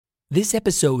This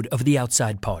episode of the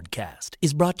Outside Podcast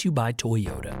is brought to you by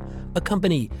Toyota, a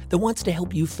company that wants to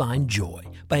help you find joy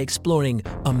by exploring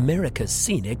America's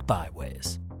scenic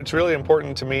byways. It's really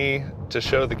important to me to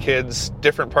show the kids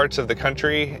different parts of the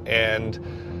country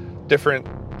and different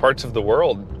parts of the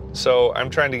world. So I'm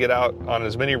trying to get out on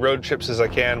as many road trips as I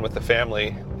can with the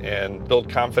family and build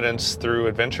confidence through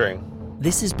adventuring.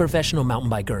 This is professional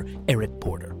mountain biker Eric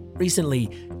Porter.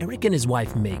 Recently, Eric and his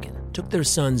wife Megan took their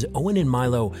sons Owen and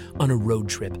Milo on a road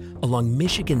trip along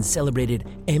Michigan's celebrated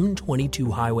M22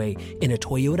 highway in a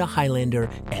Toyota Highlander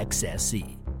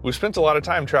XSE. We spent a lot of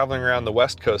time traveling around the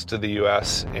west coast of the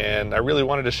U.S., and I really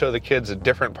wanted to show the kids a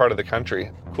different part of the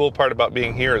country. The cool part about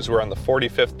being here is we're on the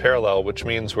 45th parallel, which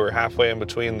means we're halfway in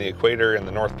between the equator and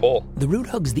the North Pole. The route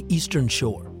hugs the eastern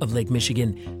shore of Lake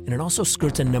Michigan, and it also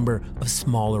skirts a number of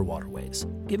smaller waterways,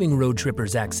 giving road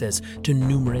trippers access to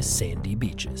numerous sandy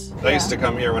beaches. I used to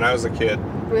come here when I was a kid.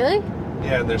 Really?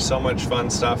 Yeah, there's so much fun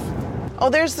stuff. Oh,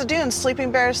 there's the dunes,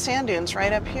 Sleeping Bears sand dunes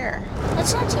right up here.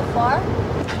 That's not too far.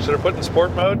 Should I put in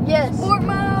sport mode? Yes. Sport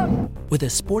mode! With a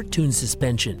sport-tuned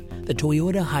suspension, the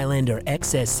Toyota Highlander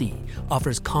XSE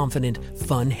offers confident,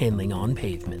 fun handling on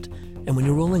pavement. And when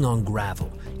you're rolling on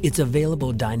gravel, its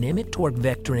available dynamic torque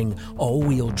vectoring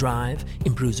all-wheel drive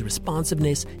improves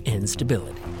responsiveness and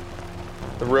stability.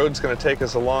 The road's going to take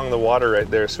us along the water right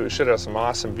there, so we should have some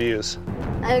awesome views.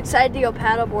 I'm excited to go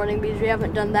paddleboarding because we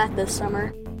haven't done that this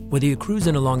summer. Whether you're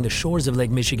cruising along the shores of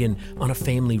Lake Michigan on a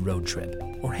family road trip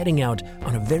or heading out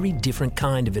on a very different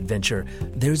kind of adventure,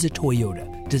 there's a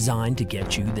Toyota designed to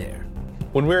get you there.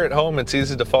 When we're at home, it's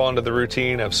easy to fall into the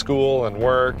routine of school and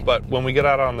work, but when we get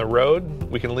out on the road,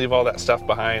 we can leave all that stuff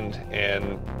behind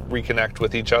and reconnect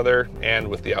with each other and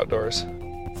with the outdoors.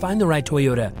 Find the right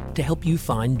Toyota to help you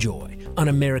find joy on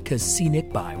America's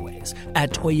scenic byways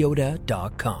at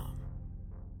Toyota.com.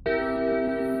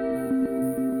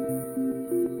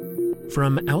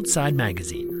 From Outside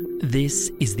Magazine, this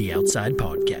is the Outside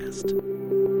Podcast.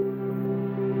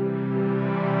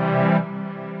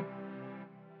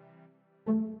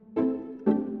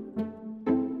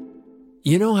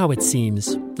 You know how it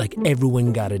seems like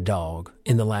everyone got a dog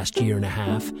in the last year and a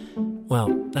half? Well,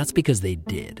 that's because they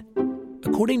did.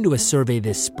 According to a survey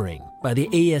this spring by the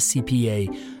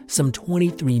ASCPA, some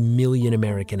 23 million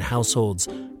American households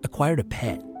acquired a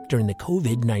pet during the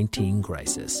COVID-19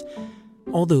 crisis.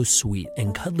 All those sweet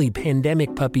and cuddly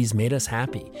pandemic puppies made us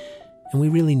happy, and we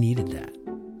really needed that.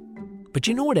 But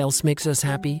you know what else makes us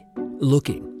happy?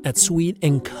 Looking at sweet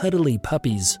and cuddly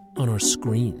puppies on our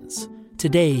screens.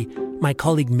 Today, my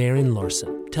colleague Marion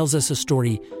Larson tells us a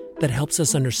story that helps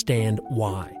us understand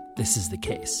why this is the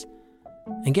case.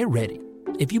 And get ready.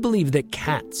 If you believe that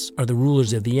cats are the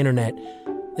rulers of the internet,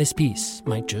 this piece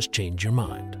might just change your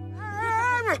mind.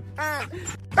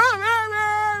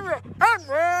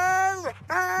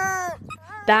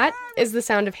 That is the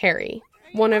sound of Harry,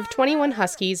 one of 21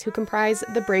 huskies who comprise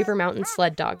the Braver Mountain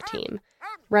Sled Dog Team,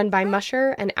 run by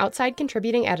musher and outside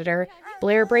contributing editor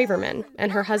Blair Braverman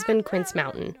and her husband Quince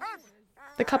Mountain.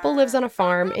 The couple lives on a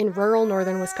farm in rural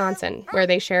northern Wisconsin, where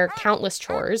they share countless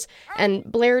chores, and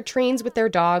Blair trains with their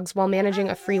dogs while managing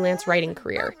a freelance writing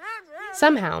career.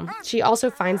 Somehow, she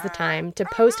also finds the time to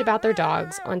post about their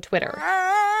dogs on Twitter.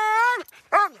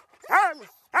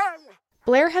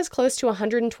 Blair has close to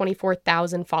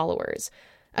 124,000 followers,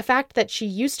 a fact that she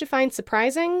used to find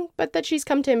surprising, but that she's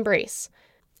come to embrace.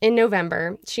 In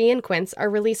November, she and Quince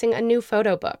are releasing a new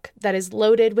photo book that is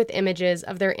loaded with images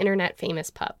of their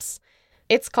internet-famous pups.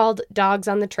 It's called Dogs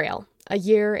on the Trail, A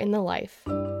Year in the Life.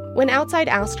 When Outside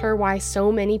asked her why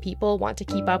so many people want to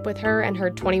keep up with her and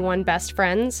her 21 best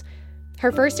friends,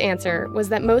 her first answer was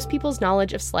that most people's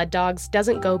knowledge of sled dogs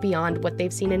doesn't go beyond what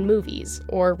they've seen in movies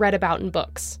or read about in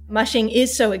books. Mushing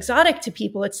is so exotic to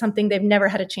people. It's something they've never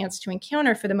had a chance to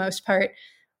encounter for the most part.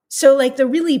 So like the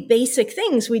really basic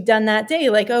things we'd done that day,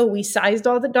 like, we sized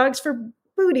all the dogs for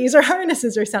booties or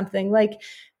harnesses or something, like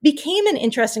became an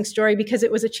interesting story because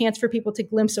it was a chance for people to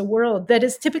glimpse a world that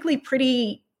is typically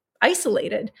pretty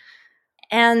isolated.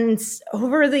 And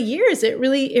over the years, it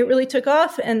really took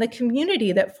off. And the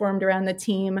community that formed around the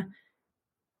team,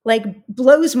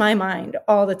 blows my mind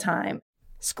all the time.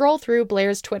 Scroll through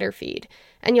Blair's Twitter feed,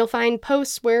 and you'll find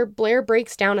posts where Blair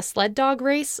breaks down a sled dog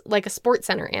race like a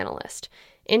SportsCenter analyst,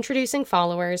 introducing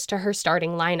followers to her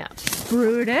starting lineup.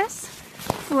 Brutus,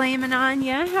 flaming on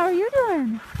ya. How are you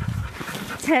doing?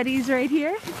 Teddy's right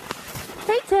here.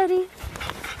 Hey, Teddy.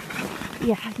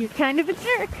 Yeah, you're kind of a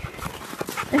jerk.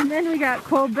 And then we got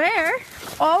Colbert,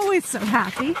 always so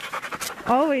happy,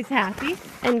 always happy.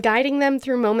 And guiding them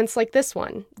through moments like this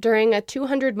one, during a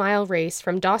 200-mile race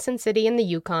from Dawson City in the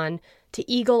Yukon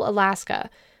to Eagle, Alaska,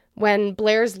 when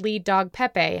Blair's lead dog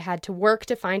Pepe had to work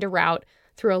to find a route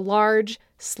through a large,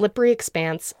 slippery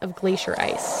expanse of glacier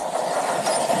ice.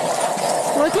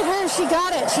 Look at her, she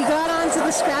got it. She got onto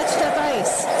the scratched up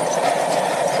ice.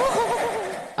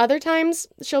 Other times,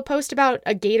 she'll post about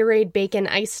a Gatorade bacon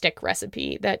ice stick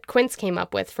recipe that Quince came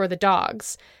up with for the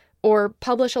dogs, or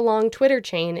publish a long Twitter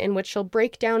chain in which she'll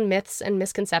break down myths and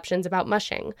misconceptions about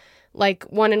mushing, like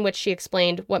one in which she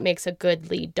explained what makes a good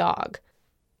lead dog.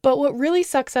 But what really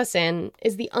sucks us in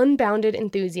is the unbounded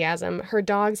enthusiasm her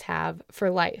dogs have for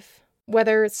life.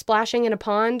 Whether it's splashing in a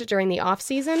pond during the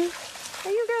off-season,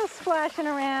 Are you girls splashing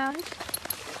around?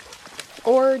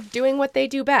 or doing what they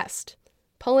do best,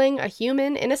 pulling a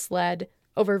human in a sled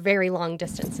over very long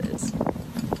distances.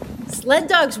 Sled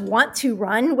dogs want to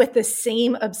run with the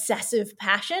same obsessive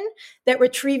passion that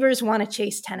retrievers want to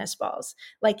chase tennis balls.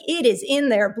 Like, it is in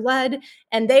their blood,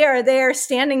 and they are there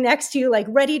standing next to you, like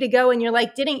ready to go. And you're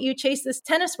like, didn't you chase this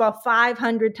tennis ball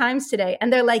 500 times today?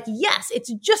 And they're like, yes,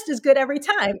 it's just as good every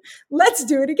time. Let's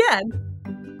do it again.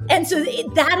 And so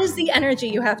that is the energy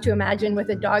you have to imagine with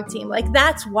a dog team. Like,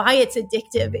 that's why it's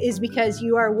addictive, is because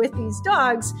you are with these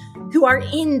dogs who are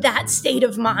in that state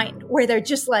of mind where they're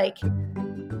just like,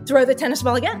 throw the tennis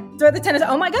ball again, throw the tennis.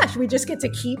 Oh my gosh, we just get to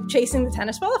keep chasing the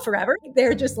tennis ball forever.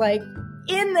 They're just like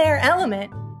in their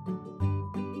element.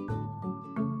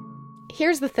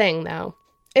 Here's the thing, though.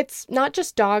 It's not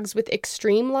just dogs with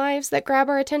extreme lives that grab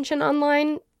our attention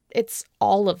online. It's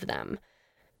all of them.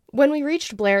 When we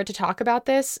reached Blair to talk about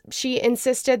this, she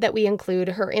insisted that we include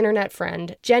her internet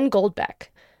friend, Jen Goldbeck,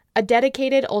 a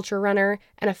dedicated ultra runner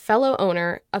and a fellow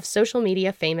owner of social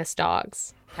media famous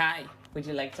dogs. Hi, would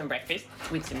you like some breakfast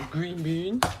with some green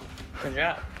beans? Good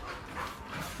job.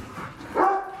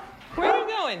 Where are you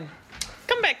going?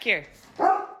 Come back here.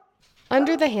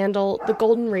 Under the handle The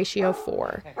Golden Ratio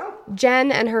 4,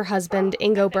 Jen and her husband,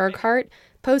 Ingo Berghardt,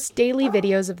 post daily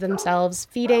videos of themselves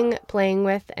feeding, playing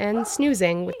with, and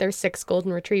snoozing with their 6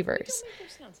 golden retrievers.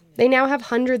 They now have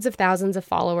hundreds of thousands of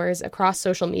followers across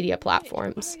social media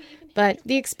platforms, but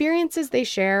the experiences they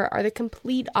share are the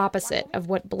complete opposite of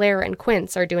what Blair and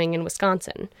Quince are doing in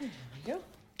Wisconsin.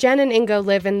 Jen and Ingo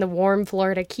live in the warm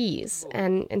Florida Keys,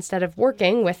 and instead of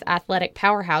working with athletic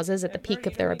powerhouses at the peak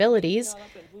of their abilities,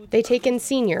 they take in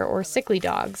senior or sickly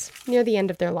dogs near the end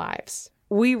of their lives.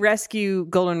 We rescue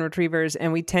golden retrievers,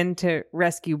 and we tend to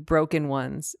rescue broken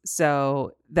ones.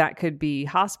 So that could be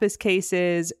hospice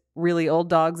cases, really old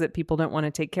dogs that people don't want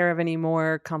to take care of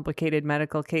anymore, complicated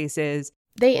medical cases.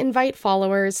 They invite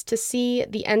followers to see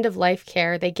the end-of-life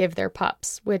care they give their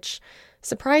pups, which,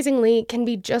 surprisingly, can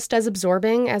be just as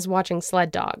absorbing as watching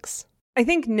sled dogs. I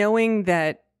think knowing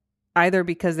that either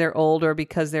because they're old or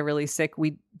because they're really sick,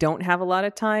 we don't have a lot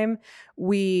of time,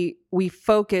 we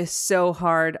focus so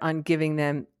hard on giving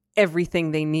them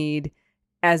everything they need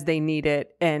as they need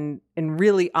it, and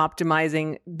really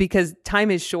optimizing, because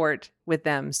time is short with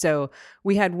them. So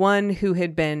we had one who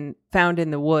had been found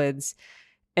in the woods,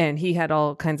 and he had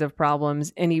all kinds of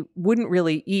problems, and he wouldn't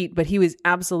really eat, but he was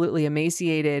absolutely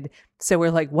emaciated. So we're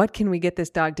like, what can we get this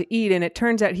dog to eat? And it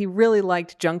turns out he really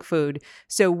liked junk food.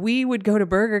 So we would go to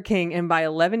Burger King and buy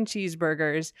 11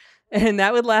 cheeseburgers, and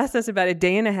that would last us about a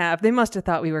day and a half. They must have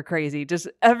thought we were crazy, just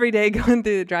every day going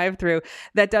through the drive-thru.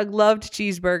 That dog loved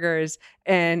cheeseburgers,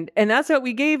 and that's what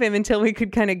we gave him until we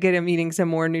could kind of get him eating some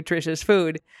more nutritious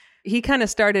food. He kind of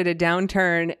started a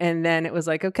downturn, and then it was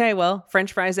like, okay, well,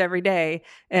 French fries every day.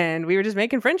 And we were just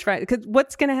making French fries, because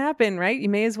what's going to happen, right? You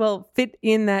may as well fit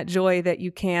in that joy that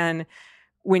you can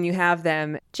when you have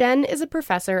them. Jen is a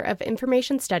professor of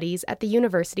information studies at the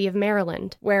University of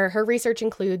Maryland, where her research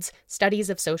includes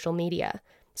studies of social media.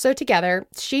 So together,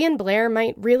 she and Blair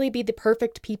might really be the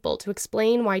perfect people to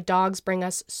explain why dogs bring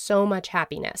us so much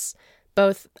happiness,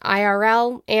 both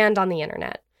IRL and on the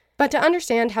internet. But to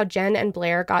understand how Jen and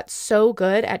Blair got so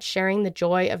good at sharing the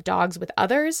joy of dogs with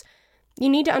others, you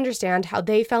need to understand how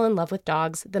they fell in love with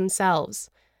dogs themselves.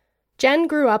 Jen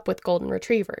grew up with golden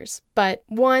retrievers, but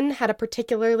one had a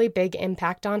particularly big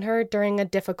impact on her during a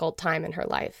difficult time in her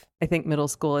life. I think middle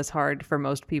school is hard for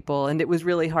most people, and it was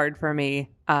really hard for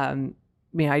me.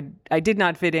 I did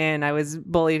not fit in. I was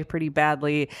bullied pretty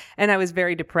badly, and I was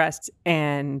very depressed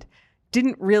and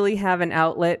didn't really have an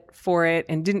outlet for it,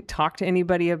 and didn't talk to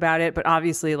anybody about it. But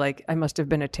obviously, like, I must have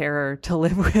been a terror to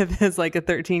live with as like a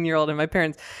 13-year-old. And my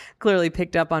parents clearly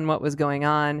picked up on what was going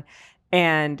on.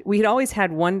 And we had always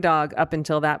had one dog up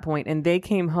until that point. And they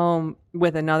came home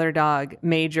with another dog,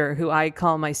 Major, who I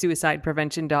call my suicide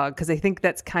prevention dog, because I think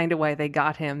that's kind of why they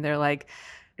got him. They're like,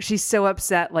 she's so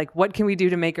upset. Like, what can we do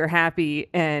to make her happy?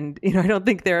 And, I don't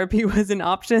think therapy was an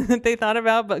option that they thought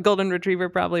about, but golden retriever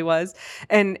probably was.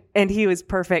 And he was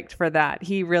perfect for that.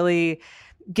 He really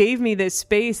gave me this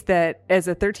space that as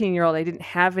a 13-year-old, I didn't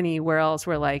have anywhere else,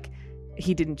 where like,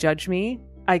 he didn't judge me.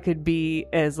 I could be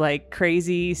as like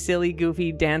crazy, silly,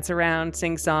 goofy, dance around,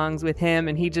 sing songs with him.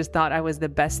 And he just thought I was the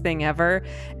best thing ever.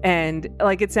 And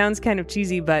like, it sounds kind of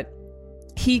cheesy, but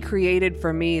he created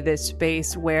for me this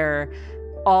space where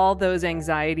all those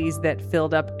anxieties that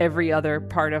filled up every other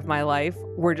part of my life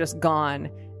were just gone.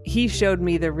 He showed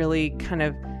me the really kind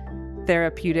of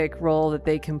therapeutic role that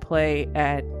they can play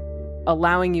at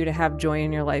allowing you to have joy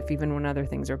in your life, even when other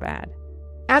things are bad.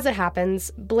 As it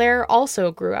happens, Blair also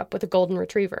grew up with a golden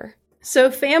retriever. So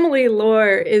family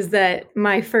lore is that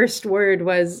my first word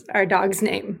was our dog's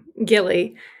name,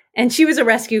 Gilly. And she was a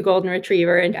rescue golden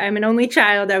retriever. And I'm an only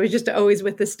child. I was just always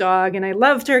with this dog. And I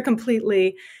loved her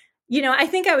completely. I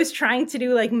think I was trying to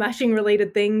do like mushing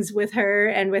related things with her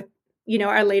and with,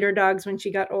 our later dogs when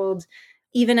she got old.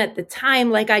 Even at the time,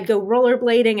 like I'd go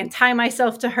rollerblading and tie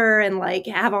myself to her and like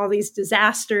have all these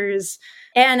disasters.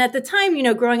 And at the time,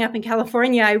 growing up in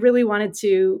California, I really wanted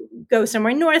to go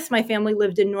somewhere north. My family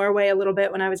lived in Norway a little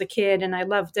bit when I was a kid and I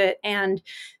loved it. And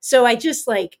so I just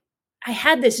I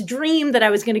had this dream that I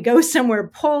was going to go somewhere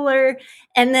polar.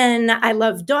 And then I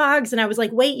love dogs. And I was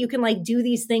like, wait, you can like do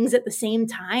these things at the same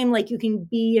time. Like you can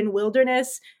be in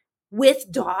wilderness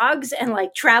with dogs and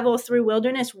like travel through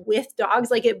wilderness with dogs.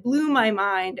 Like it blew my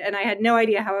mind. And I had no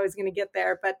idea how I was going to get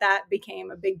there. But that became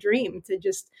a big dream to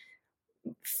just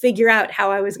figure out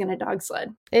how I was going to dog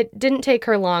sled. It didn't take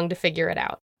her long to figure it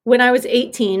out. When I was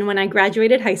 18, when I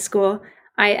graduated high school,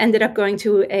 I ended up going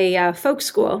to a folk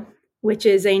school, which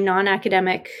is a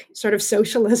non-academic sort of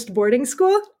socialist boarding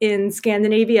school in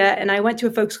Scandinavia. And I went to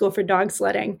a folk school for dog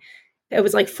sledding. It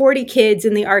was like 40 kids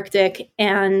in the Arctic.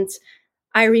 And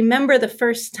I remember the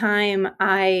first time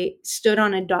I stood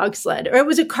on a dog sled, or it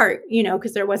was a cart,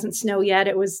 because there wasn't snow yet.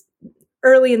 It was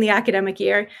early in the academic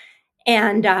year.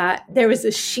 And there was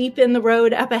a sheep in the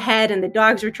road up ahead and the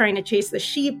dogs were trying to chase the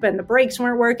sheep and the brakes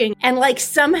weren't working. And like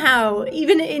somehow,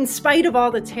 even in spite of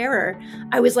all the terror,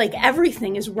 I was like,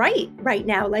 everything is right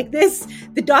now. Like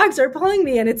the dogs are pulling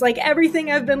me and it's like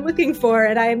everything I've been looking for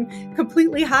and I'm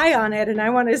completely high on it. And I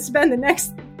want to spend the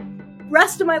next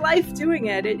rest of my life doing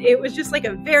it. It was just like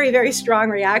a very, very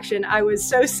strong reaction. I was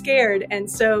so scared and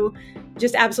so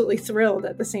just absolutely thrilled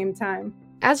at the same time.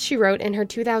 As she wrote in her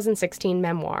 2016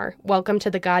 memoir, Welcome to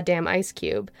the Goddamn Ice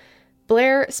Cube,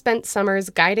 Blair spent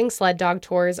summers guiding sled dog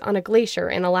tours on a glacier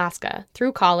in Alaska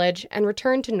through college and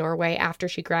returned to Norway after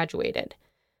she graduated.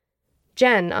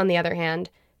 Jen, on the other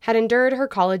hand, had endured her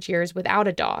college years without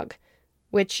a dog,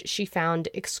 which she found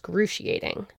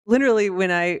excruciating. Literally,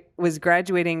 when I was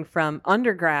graduating from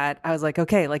undergrad, I was like,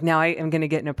 okay, like now I am going to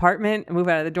get an apartment, move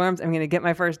out of the dorms, I'm going to get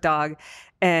my first dog.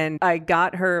 And I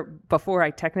got her before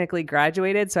I technically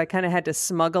graduated, so I kind of had to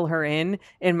smuggle her in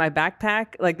my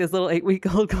backpack, like this little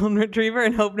 8-week-old golden retriever,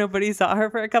 and hope nobody saw her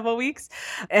for a couple of weeks.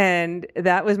 And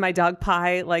that was my dog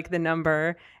Pi, like the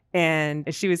number.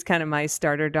 And she was kind of my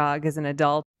starter dog as an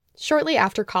adult. Shortly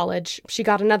after college, she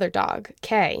got another dog,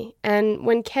 Kay. And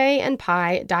when Kay and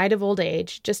Pi died of old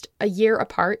age, just a year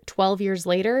apart, 12 years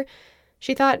later,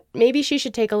 she thought maybe she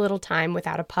should take a little time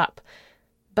without a pup.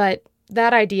 But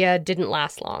that idea didn't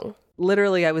last long.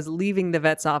 Literally, I was leaving the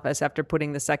vet's office after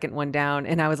putting the second one down,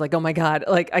 and I was like, oh my God,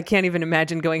 like I can't even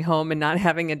imagine going home and not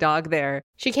having a dog there.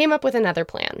 She came up with another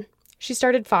plan. She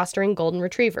started fostering golden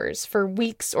retrievers for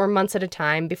weeks or months at a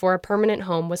time before a permanent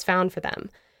home was found for them.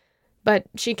 But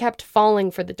she kept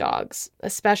falling for the dogs,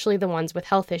 especially the ones with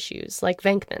health issues, like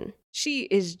Venkman. She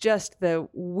is just the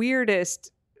weirdest,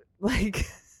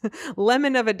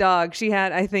 lemon of a dog. She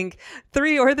had, I think,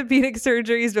 3 orthopedic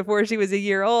surgeries before she was a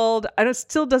year old.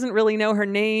 Still doesn't really know her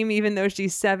name, even though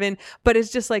she's 7, but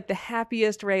it's just like the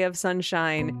happiest ray of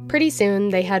sunshine. Pretty soon,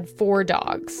 they had 4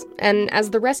 dogs. And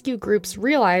as the rescue groups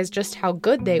realized just how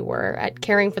good they were at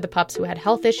caring for the pups who had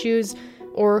health issues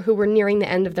or who were nearing the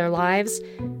end of their lives,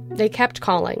 they kept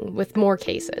calling with more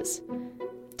cases.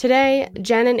 Today,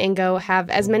 Jen and Ingo have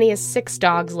as many as 6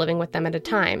 dogs living with them at a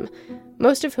time,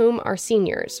 most of whom are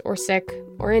seniors or sick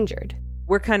or injured.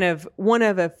 We're kind of one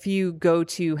of a few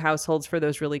go-to households for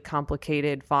those really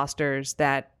complicated fosters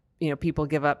that, people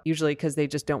give up usually because they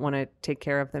just don't want to take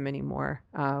care of them anymore.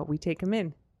 We take them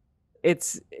in.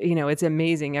 It's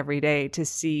amazing every day to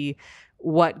see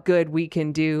what good we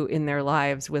can do in their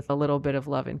lives with a little bit of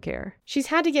love and care. She's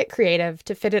had to get creative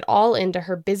to fit it all into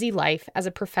her busy life as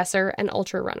a professor and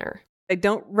ultra runner. I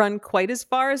don't run quite as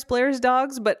far as Blair's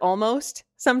dogs, but almost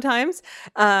sometimes.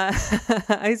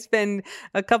 I spend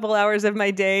a couple hours of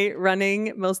my day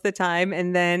running most of the time.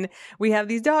 And then we have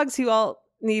these dogs who all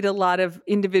need a lot of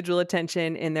individual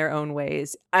attention in their own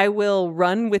ways. I will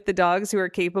run with the dogs who are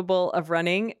capable of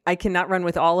running. I cannot run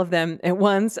with all of them at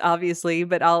once, obviously,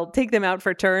 but I'll take them out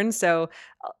for turns. So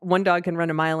one dog can run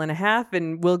 1.5 miles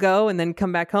and we'll go and then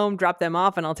come back home, drop them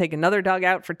off, and I'll take another dog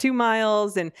out for 2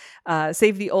 miles and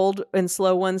save the old and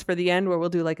slow ones for the end, where we'll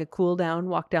do like a cool down,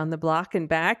 walk down the block and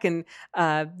back. And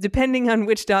depending on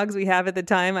which dogs we have at the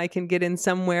time, I can get in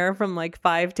somewhere from like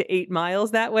 5 to 8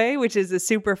 miles that way, which is a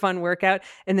super fun workout.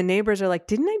 And the neighbors are like,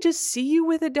 "Didn't I just see you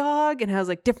with a dog?" And I was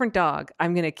like, "Different dog.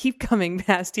 I'm going to keep coming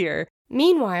past here."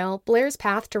 Meanwhile, Blair's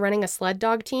path to running a sled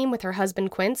dog team with her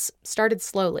husband Quince started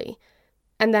slowly,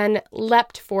 and then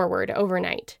leapt forward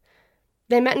overnight.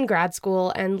 They met in grad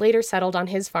school and later settled on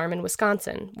his farm in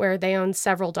Wisconsin, where they owned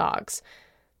several dogs.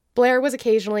 Blair was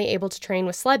occasionally able to train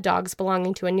with sled dogs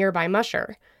belonging to a nearby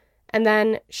musher, and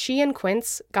then she and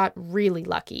Quince got really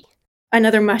lucky.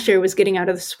 Another musher was getting out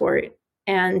of the sport,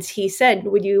 and he said,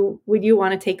 would you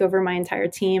want to take over my entire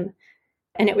team?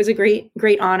 And it was a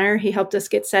great honor. He helped us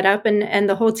get set up, and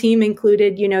the whole team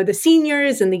included, the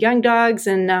seniors and the young dogs,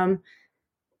 and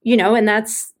and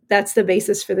that's the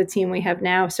basis for the team we have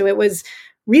now. So it was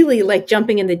really like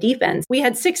jumping in the deep end. We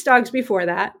had 6 dogs before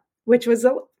that, which was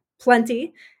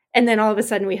plenty. And then all of a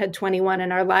sudden we had 21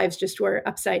 and our lives just were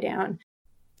upside down.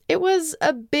 It was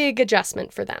a big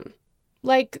adjustment for them.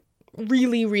 Like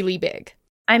really, really big.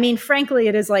 I mean, frankly,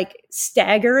 it is like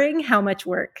staggering how much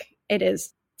work it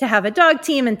is to have a dog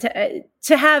team and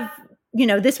to have,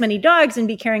 this many dogs and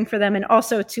be caring for them, and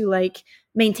also to like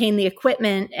maintain the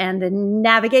equipment and the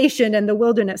navigation and the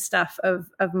wilderness stuff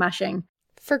of mushing.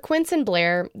 For Quince and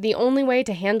Blair, the only way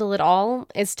to handle it all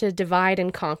is to divide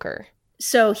and conquer.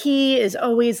 So he is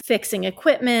always fixing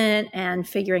equipment and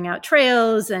figuring out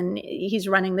trails, and he's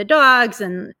running the dogs.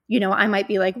 And, I might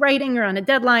be like writing or on a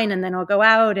deadline, and then I'll go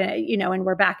out, and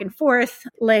we're back and forth.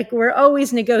 Like we're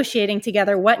always negotiating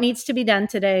together what needs to be done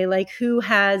today, like who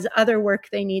has other work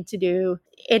they need to do.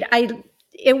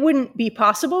 It wouldn't be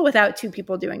possible without 2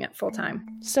 people doing it full time.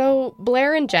 So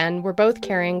Blair and Jen were both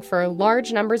caring for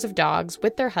large numbers of dogs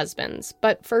with their husbands,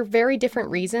 but for very different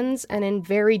reasons and in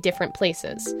very different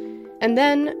places. And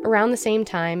then, around the same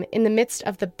time, in the midst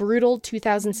of the brutal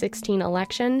 2016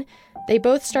 election, they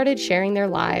both started sharing their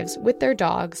lives with their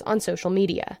dogs on social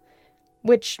media,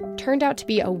 which turned out to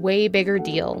be a way bigger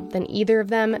deal than either of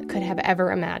them could have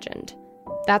ever imagined.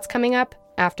 That's coming up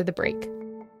after the break.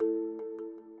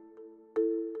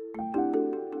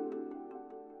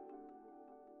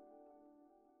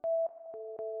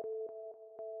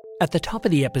 At the top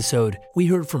of the episode, we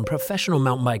heard from professional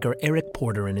mountain biker Eric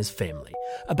Porter and his family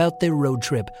about their road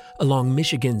trip along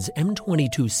Michigan's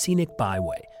M22 Scenic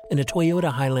Byway in a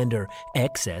Toyota Highlander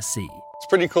XSE. It's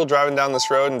pretty cool driving down this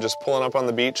road and just pulling up on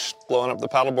the beach, blowing up the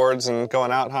paddle boards and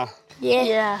going out, huh?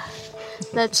 Yeah,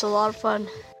 that's a lot of fun.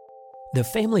 The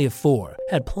family of 4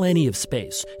 had plenty of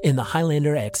space in the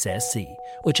Highlander XSE,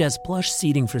 which has plush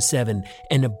seating for 7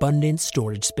 and abundant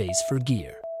storage space for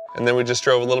gear. And then we just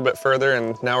drove a little bit further,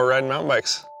 and now we're riding mountain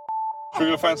bikes. Should we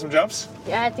go find some jumps?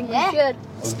 Yeah, I think we should.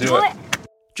 Let's do it.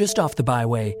 Just off the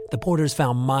byway, the Porters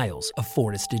found miles of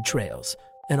forested trails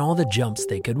and all the jumps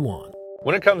they could want.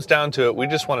 When it comes down to it, we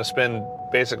just want to spend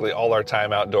basically all our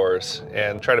time outdoors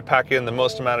and try to pack in the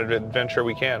most amount of adventure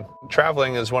we can.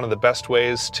 Traveling is one of the best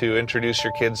ways to introduce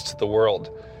your kids to the world.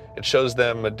 It shows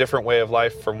them a different way of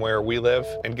life from where we live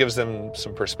and gives them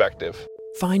some perspective.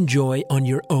 Find joy on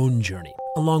your own journey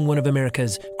along one of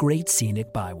America's great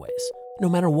scenic byways. No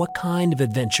matter what kind of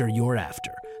adventure you're after,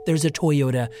 there's a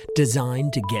Toyota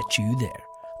designed to get you there.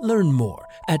 Learn more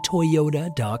at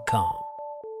Toyota.com.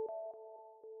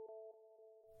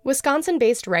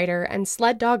 Wisconsin-based writer and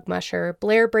sled dog musher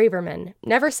Blair Braverman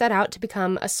never set out to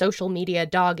become a social media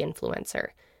dog influencer,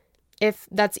 if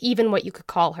that's even what you could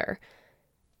call her.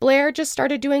 Blair just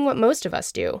started doing what most of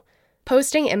us do,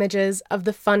 posting images of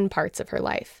the fun parts of her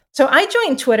life. So I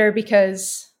joined Twitter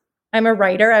because I'm a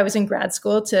writer. I was in grad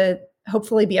school to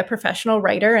hopefully be a professional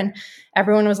writer. And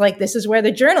everyone was like, this is where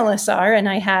the journalists are. And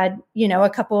I had, a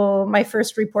couple, my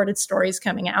first reported stories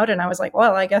coming out. And I was like,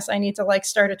 well, I guess I need to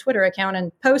start a Twitter account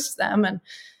and post them, and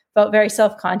felt very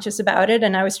self-conscious about it.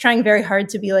 And I was trying very hard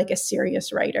to be a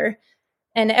serious writer.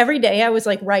 And every day I was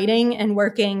writing and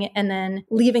working and then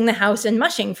leaving the house and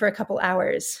mushing for a couple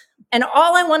hours. And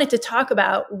all I wanted to talk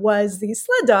about was these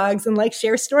sled dogs and like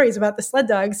share stories about the sled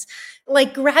dogs.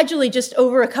 Like gradually, just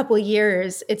over a couple of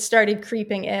years, it started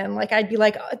creeping in. Like I'd be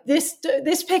like, oh,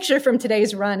 this picture from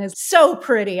today's run is so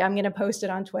pretty. I'm going to post it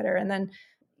on Twitter. And then,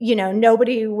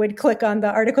 nobody would click on the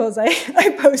articles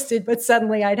I posted, but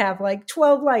suddenly I'd have like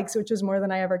 12 likes, which is more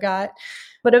than I ever got.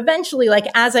 But eventually, like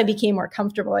as I became more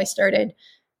comfortable, I started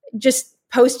just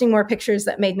posting more pictures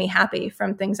that made me happy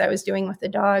from things I was doing with the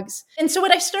dogs. And so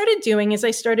what I started doing is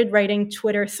I started writing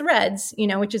Twitter threads,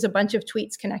 which is a bunch of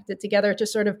tweets connected together to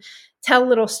sort of tell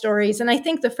little stories. And I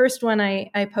think the first one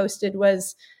I posted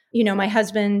was, my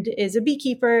husband is a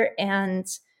beekeeper and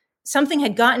something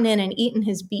had gotten in and eaten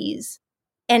his bees.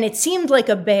 And it seemed like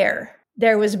a bear.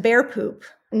 There was bear poop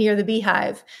near the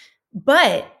beehive.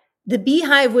 But the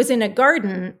beehive was in a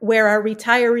garden where our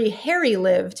retiree Harry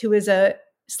lived, who is a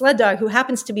sled dog who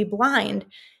happens to be blind.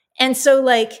 And so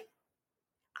like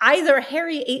either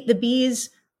Harry ate the bees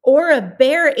or a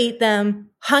bear ate them,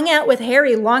 hung out with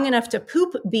Harry long enough to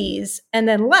poop bees and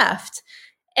then left.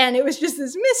 And it was just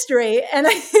this mystery. And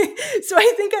so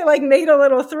I think I like made a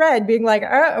little thread being like,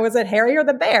 oh, was it Harry or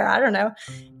the bear? I don't know.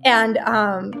 And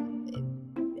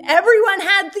everyone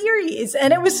had theories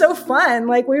and it was so fun.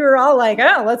 Like we were all like,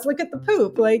 oh, let's look at the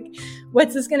poop. Like,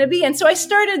 what's this going to be? And so I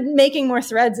started making more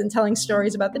threads and telling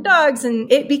stories about the dogs.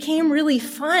 And it became really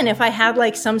fun if I had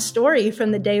like some story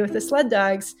from the day with the sled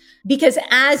dogs, because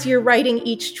as you're writing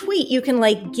each tweet, you can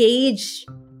like gauge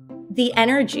the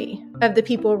energy of the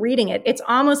people reading it. It's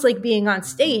almost like being on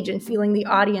stage and feeling the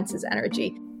audience's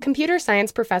energy. Computer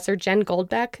science professor Jen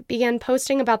Goldbeck began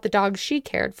posting about the dogs she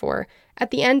cared for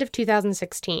at the end of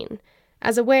 2016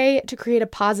 as a way to create a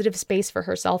positive space for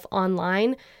herself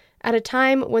online at a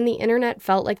time when the internet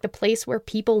felt like the place where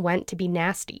people went to be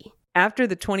nasty. After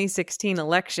the 2016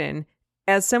 election,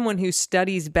 as someone who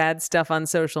studies bad stuff on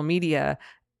social media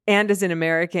and as an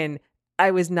American, I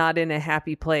was not in a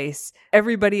happy place.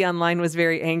 Everybody online was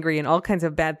very angry and all kinds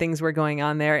of bad things were going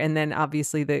on there. And then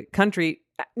obviously the country,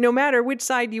 no matter which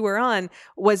side you were on,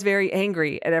 was very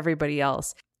angry at everybody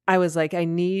else. I was like, I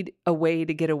need a way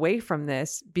to get away from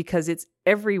this because it's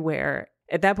everywhere.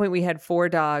 At that point, we had 4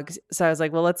 dogs. So I was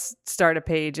like, well, let's start a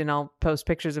page and I'll post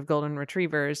pictures of golden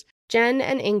retrievers. Jen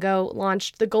and Ingo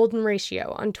launched the Golden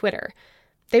Ratio on Twitter.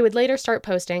 They would later start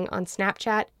posting on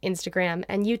Snapchat, Instagram,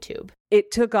 and YouTube.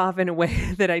 It took off in a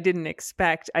way that I didn't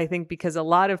expect, I think, because a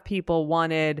lot of people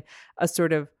wanted a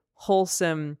sort of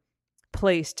wholesome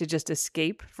place to just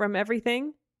escape from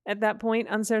everything at that point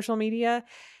on social media.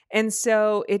 And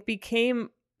so it became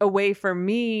a way for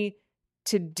me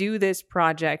to do this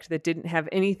project that didn't have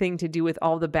anything to do with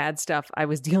all the bad stuff I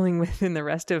was dealing with in the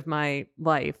rest of my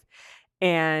life.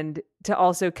 And to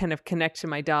also kind of connect to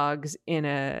my dogs in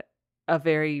a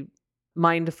very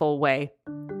mindful way.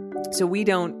 So we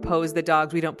don't pose the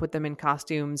dogs. We don't put them in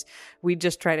costumes. We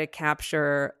just try to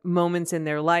capture moments in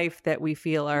their life that we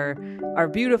feel are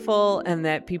beautiful and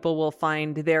that people will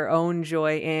find their own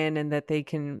joy in, and that they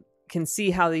can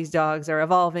see how these dogs are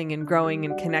evolving and growing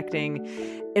and connecting.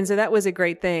 And so that was a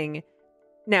great thing.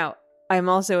 Now, I'm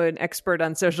also an expert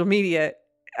on social media.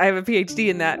 I have a PhD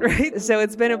in that, right? So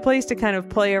it's been a place to kind of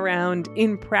play around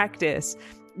in practice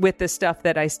with the stuff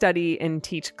that I study and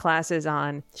teach classes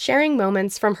on. Sharing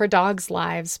moments from her dogs'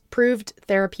 lives proved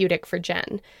therapeutic for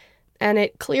Jen, and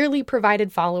it clearly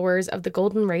provided followers of the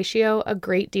Golden Ratio a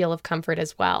great deal of comfort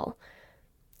as well.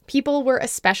 People were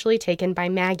especially taken by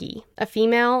Maggie, a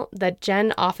female that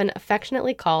Jen often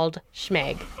affectionately called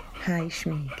Schmeg. Hi,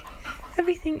 Schmeg.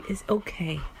 Everything is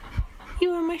okay.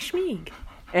 You are my Schmeg.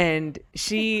 And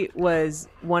she was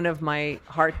one of my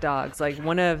heart dogs, like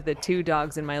one of the 2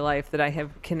 dogs in my life that I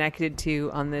have connected to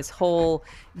on this whole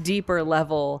deeper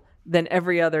level than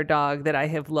every other dog that I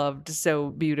have loved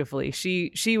so beautifully.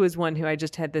 She was one who I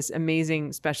just had this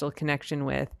amazing special connection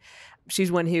with.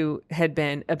 She's one who had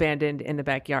been abandoned in the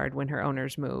backyard when her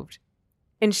owners moved.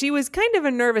 And she was kind of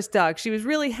a nervous dog. She was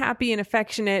really happy and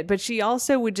affectionate, but she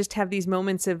also would just have these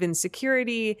moments of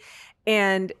insecurity.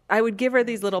 And I would give her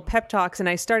these little pep talks, and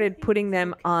I started putting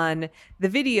them on the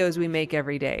videos we make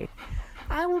every day.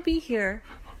 I will be here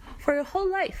for your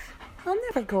whole life. I'll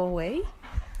never go away.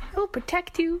 I will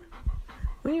protect you.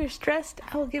 When you're stressed,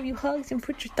 I will give you hugs and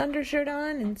put your thunder shirt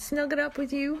on and snuggle up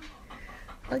with you.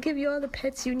 I'll give you all the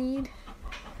pets you need.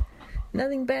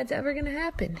 Nothing bad's ever going to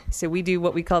happen. So we do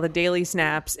what we call the daily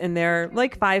snaps, and they're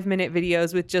like 5-minute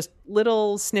videos with just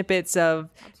little snippets of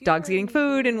dogs eating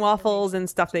food and waffles and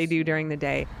stuff they do during the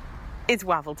day. It's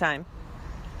waffle time.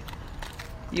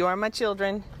 You are my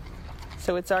children,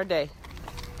 so it's our day.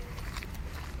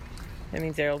 That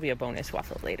means there will be a bonus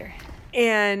waffle later.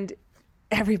 And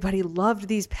everybody loved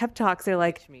these pep talks. They're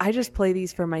like, I just play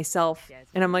these for myself.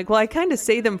 And I'm like, well, I kind of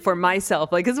say them for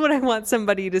myself. Like, it's what I want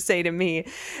somebody to say to me.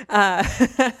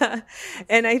 And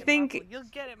I think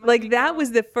like that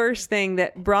was the first thing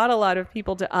that brought a lot of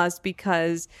people to us,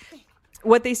 because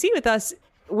what they see with us,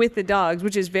 with the dogs,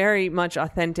 which is very much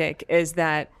authentic, is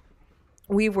that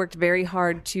we've worked very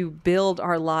hard to build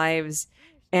our lives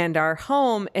and our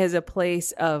home as a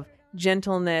place of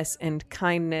gentleness and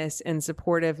kindness and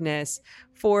supportiveness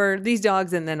for these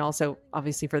dogs, and then also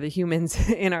obviously for the humans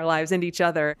in our lives and each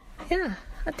other. Yeah,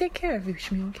 I'll take care of you,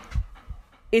 Schmoog.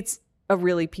 It's a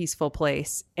really peaceful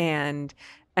place, and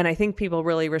I think people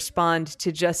really respond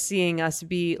to just seeing us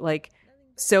be like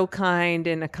so kind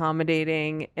and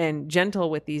accommodating and gentle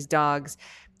with these dogs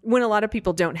when a lot of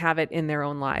people don't have it in their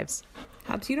own lives.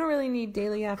 Hops, you don't really need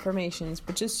daily affirmations,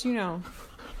 but just, you know,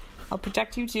 I'll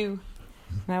protect you too.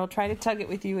 And I will try to tug it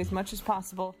with you as much as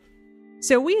possible.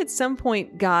 So we at some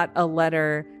point got a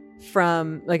letter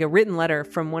from, like a written letter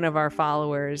from one of our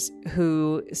followers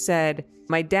who said,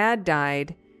 my dad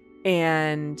died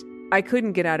and I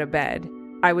couldn't get out of bed.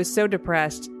 I was so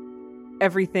depressed.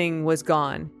 Everything was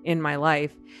gone in my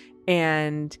life.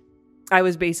 And I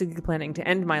was basically planning to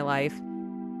end my life.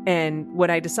 And what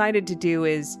I decided to do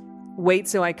is wait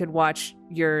so I could watch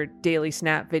your Daily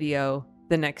Snap video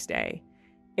the next day.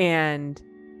 And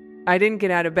I didn't get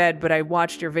out of bed, but I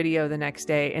watched your video the next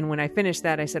day. And when I finished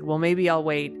that, I said, well, maybe I'll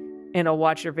wait and I'll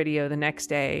watch your video the next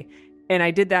day. And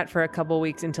I did that for a couple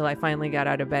weeks until I finally got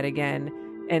out of bed again.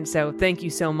 And so thank you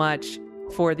so much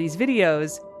for these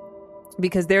videos,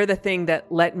 because they're the thing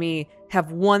that let me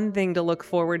have one thing to look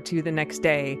forward to the next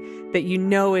day that you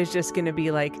know is just going to be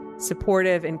like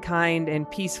supportive and kind and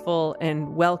peaceful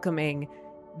and welcoming.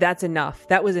 That's enough.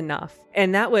 That was enough.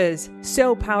 And that was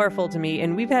so powerful to me.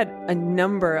 And we've had a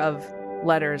number of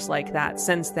letters like that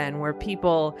since then, where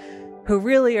people who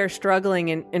really are struggling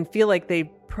and feel like they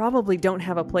probably don't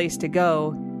have a place to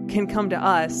go can come to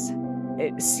us.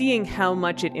 Seeing how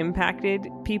much it impacted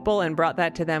people and brought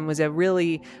that to them was a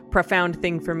really profound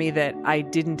thing for me that I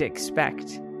didn't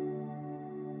expect.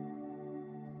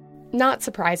 Not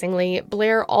surprisingly,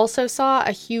 Blair also saw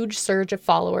a huge surge of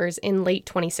followers in late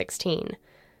 2016.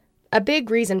 A big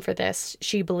reason for this,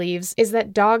 she believes, is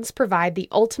that dogs provide the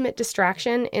ultimate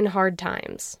distraction in hard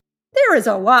times. There is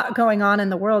a lot going on in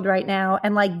the world right now,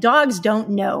 and like dogs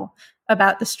don't know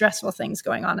about the stressful things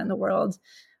going on in the world.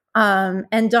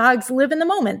 And dogs live in the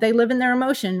moment. They live in their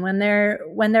emotion. When they're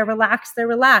relaxed, they're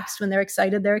relaxed. When they're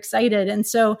excited, they're excited. And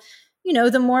so, you know,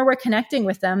 the more we're connecting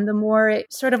with them, the more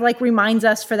it sort of like reminds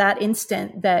us for that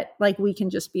instant that like we can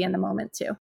just be in the moment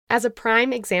too. As a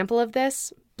prime example of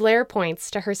this, Blair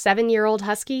points to her 7-year-old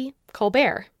husky,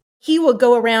 Colbert. He will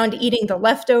go around eating the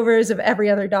leftovers of every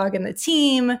other dog in the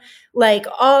team. Like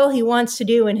all he wants to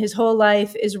do in his whole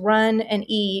life is run and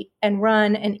eat and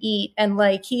run and eat. And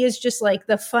like, he is just like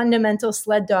the fundamental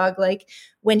sled dog. Like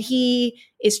when he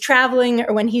is traveling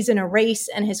or when he's in a race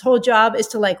and his whole job is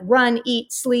to like run,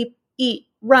 eat, sleep, eat,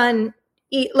 run,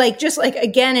 eat, like just like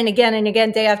again and again and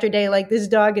again, day after day, like this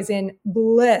dog is in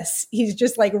bliss. He's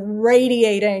just like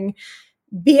radiating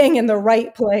being in the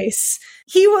right place.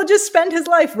 He will just spend his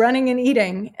life running and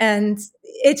eating. And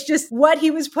it's just what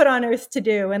he was put on earth to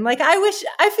do. And like,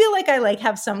 I feel like I like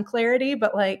have some clarity,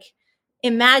 but like,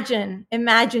 imagine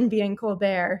being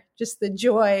Colbert, just the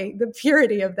joy, the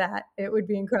purity of that. It would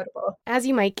be incredible. As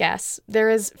you might guess, there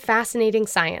is fascinating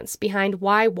science behind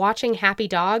why watching happy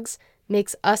dogs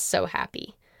makes us so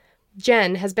happy.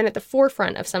 Jen has been at the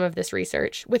forefront of some of this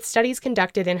research with studies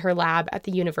conducted in her lab at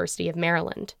the University of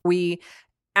Maryland. We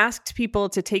asked people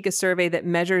to take a survey that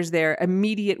measures their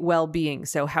immediate well-being.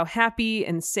 So how happy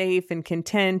and safe and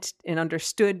content and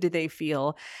understood do they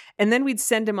feel? And then we'd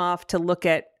send them off to look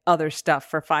at other stuff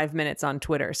for 5 minutes on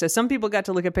Twitter. So some people got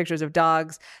to look at pictures of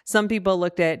dogs. Some people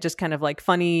looked at just kind of like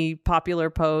funny,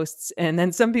 popular posts. And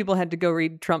then some people had to go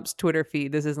read Trump's Twitter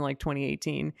feed. This isn't like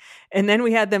 2018. And then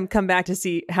we had them come back to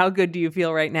see how good do you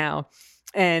feel right now?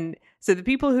 And so the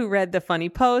people who read the funny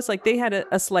posts, like they had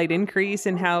a slight increase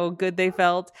in how good they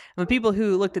felt. And the people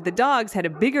who looked at the dogs had a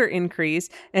bigger increase.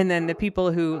 And then the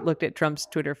people who looked at Trump's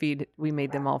Twitter feed, we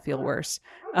made them all feel worse.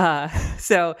 And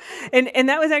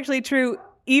that was actually true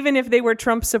even if they were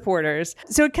Trump supporters.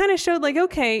 So it kind of showed like,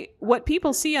 okay, what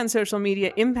people see on social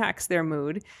media impacts their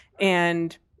mood.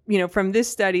 And, you know, from this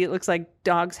study, it looks like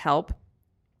dogs help.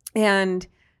 And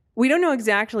we don't know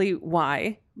exactly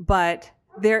why, but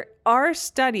there are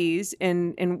studies,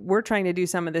 and we're trying to do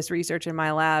some of this research in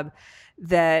my lab,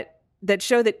 that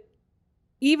show that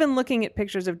even looking at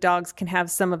pictures of dogs can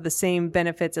have some of the same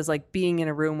benefits as like being in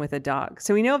a room with a dog.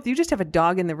 So we know if you just have a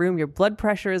dog in the room, your blood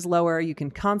pressure is lower, you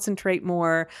can concentrate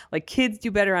more, like kids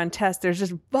do better on tests. There's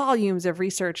just volumes of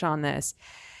research on this.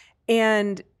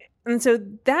 And so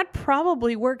that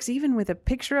probably works even with a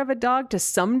picture of a dog to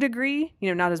some degree,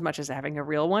 not as much as having a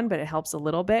real one, but it helps a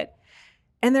little bit.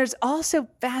 And there's also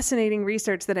fascinating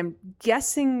research that I'm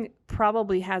guessing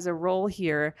probably has a role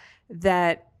here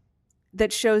that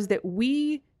shows that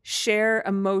we share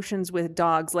emotions with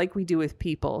dogs like we do with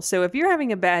people. So if you're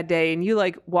having a bad day and you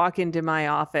like walk into my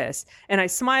office and I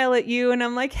smile at you and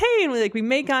I'm like, hey, and we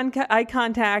make eye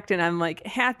contact and I'm like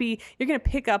happy, you're going to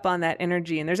pick up on that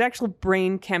energy. And there's actual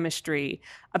brain chemistry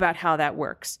about how that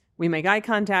works. We make eye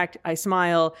contact, I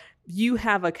smile, you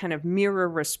have a kind of mirror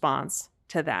response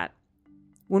to that.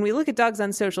 When we look at dogs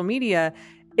on social media,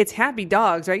 it's happy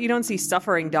dogs, right? You don't see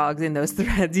suffering dogs in those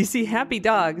threads. You see happy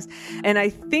dogs. And I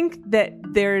think that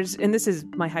and this is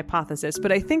my hypothesis,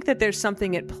 but I think that there's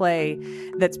something at play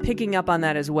that's picking up on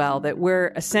that as well, that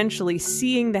we're essentially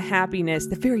seeing the happiness,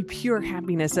 the very pure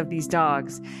happiness of these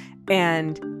dogs,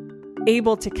 and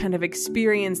able to kind of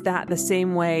experience that the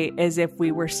same way as if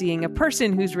we were seeing a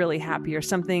person who's really happy or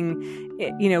something,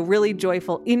 really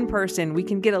joyful in person. We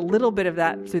can get a little bit of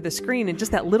that through the screen, and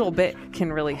just that little bit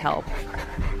can really help.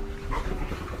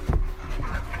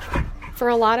 For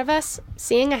a lot of us,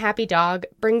 seeing a happy dog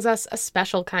brings us a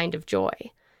special kind of joy.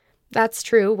 That's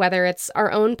true whether it's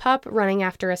our own pup running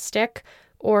after a stick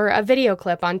or a video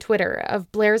clip on Twitter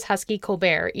of Blair's husky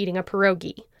Colbert eating a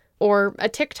pierogi, or a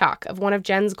TikTok of one of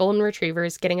Jen's golden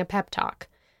retrievers getting a pep talk.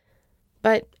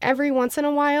 But every once in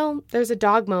a while, there's a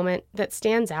dog moment that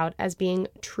stands out as being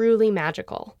truly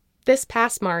magical. This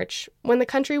past March, when the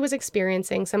country was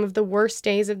experiencing some of the worst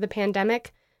days of the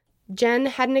pandemic, Jen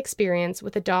had an experience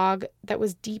with a dog that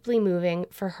was deeply moving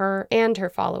for her and her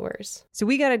followers. So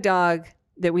we got a dog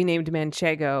that we named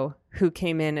Manchego, who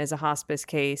came in as a hospice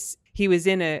case. He was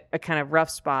in a kind of rough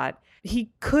spot.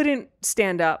 He couldn't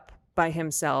stand up by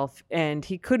himself, and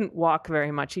he couldn't walk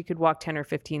very much. He could walk 10 or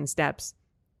 15 steps.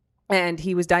 And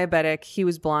he was diabetic. He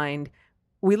was blind.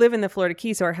 We live in the Florida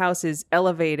Keys, so our house is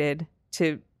elevated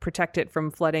to protect it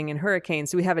from flooding and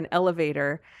hurricanes. So we have an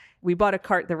elevator. We bought a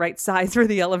cart the right size for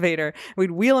the elevator.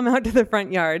 We'd wheel him out to the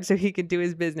front yard so he could do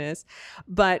his business.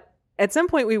 But at some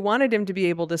point, we wanted him to be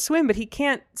able to swim, but he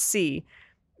can't see.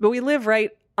 But we live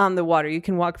right on the water. You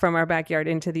can walk from our backyard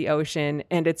into the ocean,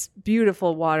 and it's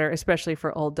beautiful water, especially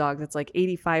for old dogs. It's like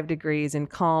 85 degrees and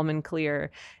calm and clear.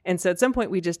 And so at some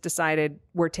point, we just decided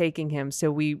we're taking him.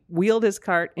 So we wheeled his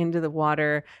cart into the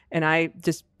water, and I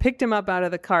just picked him up out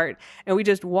of the cart, and we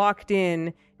just walked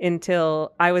in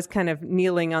until I was kind of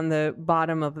kneeling on the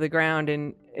bottom of the ground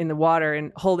in the water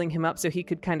and holding him up so he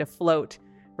could kind of float,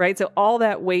 right? So all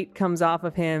that weight comes off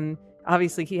of him.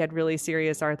 Obviously, he had really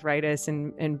serious arthritis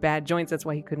and bad joints. That's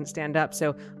why he couldn't stand up.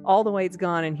 So all the weight's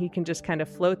gone and he can just kind of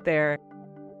float there.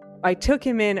 I took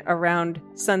him in around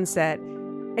sunset,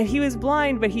 and he was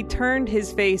blind, but he turned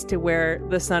his face to where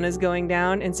the sun is going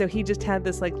down. And so he just had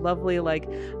this like lovely like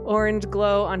orange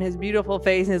glow on his beautiful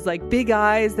face and his like big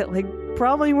eyes that like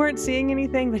probably weren't seeing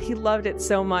anything, but he loved it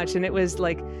so much. And it was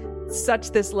like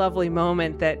such this lovely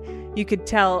moment that you could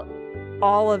tell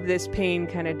all of this pain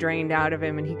kind of drained out of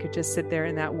him, and he could just sit there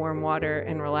in that warm water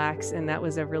and relax. And that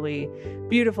was a really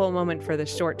beautiful moment for the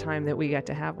short time that we got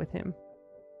to have with him.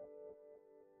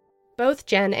 Both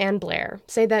Jen and Blair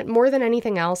say that more than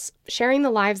anything else, sharing the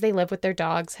lives they live with their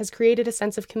dogs has created a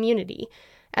sense of community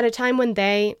at a time when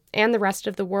they and the rest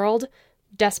of the world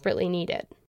desperately need it.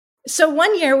 So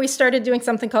one year we started doing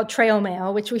something called Trail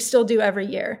Mail, which we still do every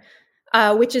year,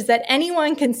 which is that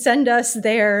anyone can send us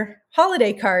their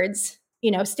holiday cards,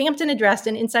 stamped and addressed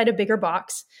and inside a bigger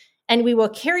box. And we will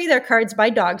carry their cards by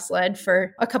dog sled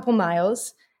for a couple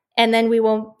miles. And then we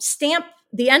will stamp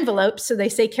the envelopes so they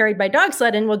say carried by dog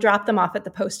sled, and we'll drop them off at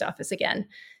the post office again.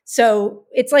 So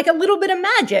it's like a little bit of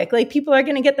magic. Like people are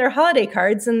going to get their holiday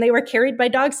cards and they were carried by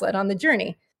dog sled on the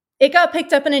journey. It got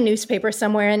picked up in a newspaper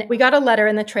somewhere, and we got a letter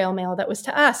in the Trail Mail that was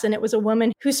to us. And it was a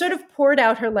woman who sort of poured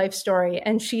out her life story.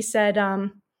 And she said,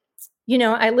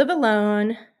 I live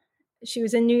alone. She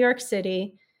was in New York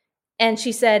City. And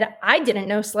she said, I didn't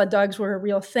know sled dogs were a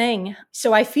real thing.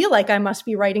 So I feel like I must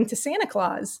be writing to Santa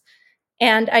Claus.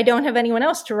 And I don't have anyone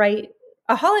else to write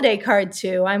a holiday card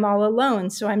to. I'm all alone.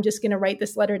 So I'm just going to write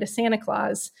this letter to Santa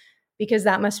Claus because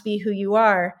that must be who you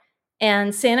are.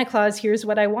 And Santa Claus, here's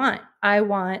what I want. I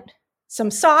want some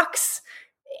socks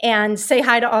and say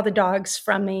hi to all the dogs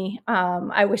from me.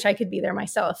 I wish I could be there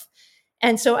myself.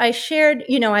 And so I shared,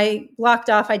 I blocked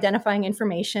off identifying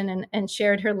information and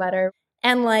shared her letter.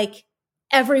 And like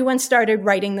everyone started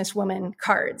writing this woman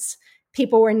cards.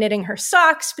 People were knitting her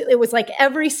socks. It was like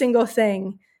every single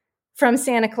thing from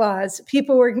Santa Claus,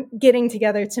 people were getting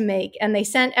together to make. And they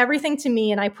sent everything to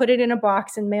me, and I put it in a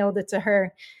box and mailed it to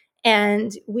her.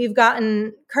 And we've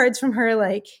gotten cards from her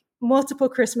like multiple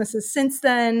Christmases since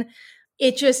then.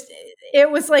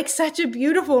 It was like such a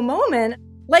beautiful moment.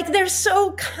 Like, they're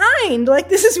so kind. Like,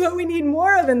 this is what we need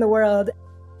more of in the world.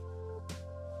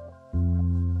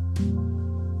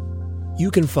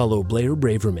 You can follow Blair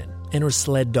Braverman and her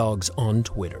sled dogs on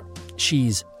Twitter.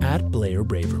 She's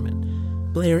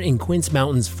 @BlairBraverman. Blair in Quince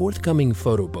Mountain's forthcoming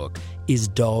photo book is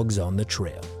Dogs on the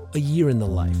Trail, A Year in the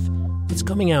Life. It's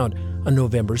coming out on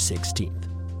November 16th.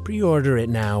 Pre-order it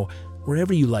now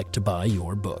wherever you like to buy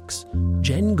your books.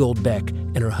 Jen Goldbeck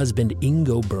and her husband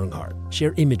Ingo Bernhardt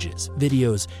share images,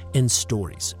 videos, and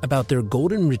stories about their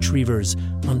golden retrievers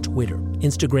on Twitter,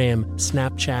 Instagram,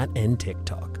 Snapchat, and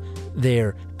TikTok.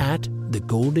 They're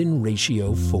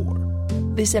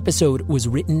 @TheGoldenRatio4. This episode was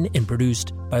written and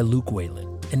produced by Luke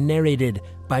Whalen and narrated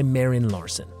by Marin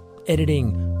Larson.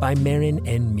 Editing by Marin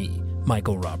and me,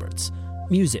 Michael Roberts.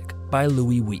 Music by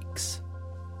Louis Weeks.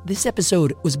 This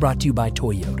episode was brought to you by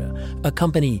Toyota, a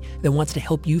company that wants to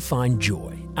help you find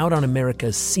joy out on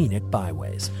America's scenic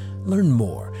byways. Learn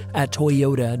more at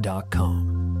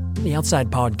Toyota.com. The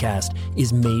Outside Podcast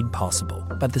is made possible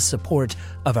by the support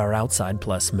of our Outside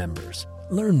Plus members.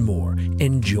 Learn more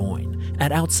and join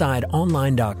at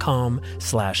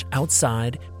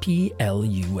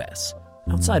outsideonline.com/OutsidePLUS.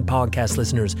 Outside Podcast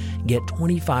listeners get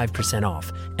 25%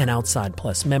 off an Outside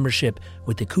Plus membership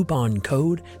with the coupon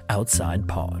code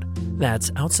OutsidePod. That's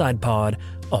OutsidePod,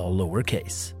 all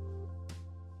lowercase.